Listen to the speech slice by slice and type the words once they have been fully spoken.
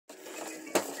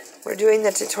We're doing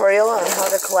the tutorial on how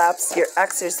to collapse your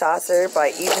ExerSaucer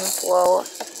by evenflo.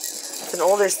 It's an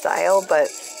older style, but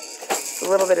it's a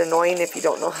little bit annoying if you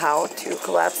don't know how to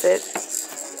collapse it,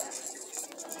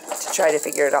 to try to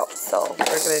figure it out. So we're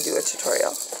going to do a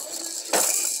tutorial.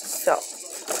 So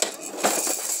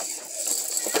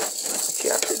what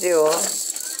you have to do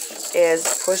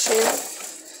is push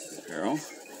in. Arrow.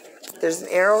 There's an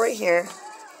arrow right here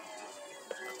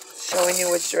showing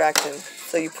you which direction.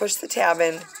 So you push the tab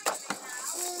in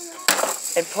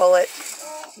and pull it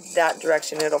that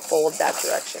direction. It'll fold that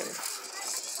direction.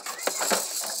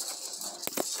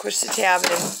 Push the tab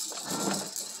in.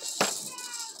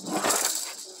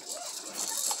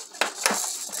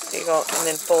 There you go. And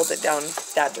then fold it down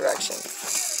that direction.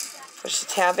 Push the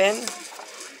tab in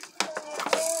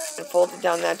and fold it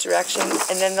down that direction.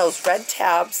 And then those red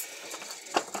tabs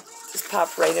just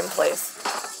pop right in place.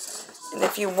 And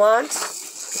if you want,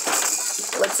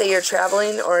 let's say you're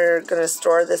traveling or you're going to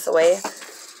store this away,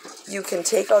 you can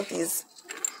take out these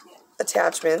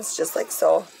attachments just like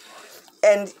so,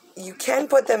 and you can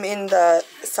put them in the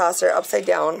saucer upside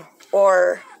down,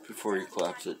 or before you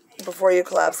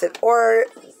collapse it. Or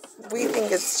we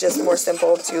think it's just more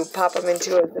simple to pop them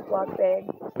into a Ziploc bag,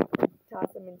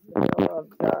 toss them into the middle of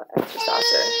the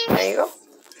ExerSaucer. There you go.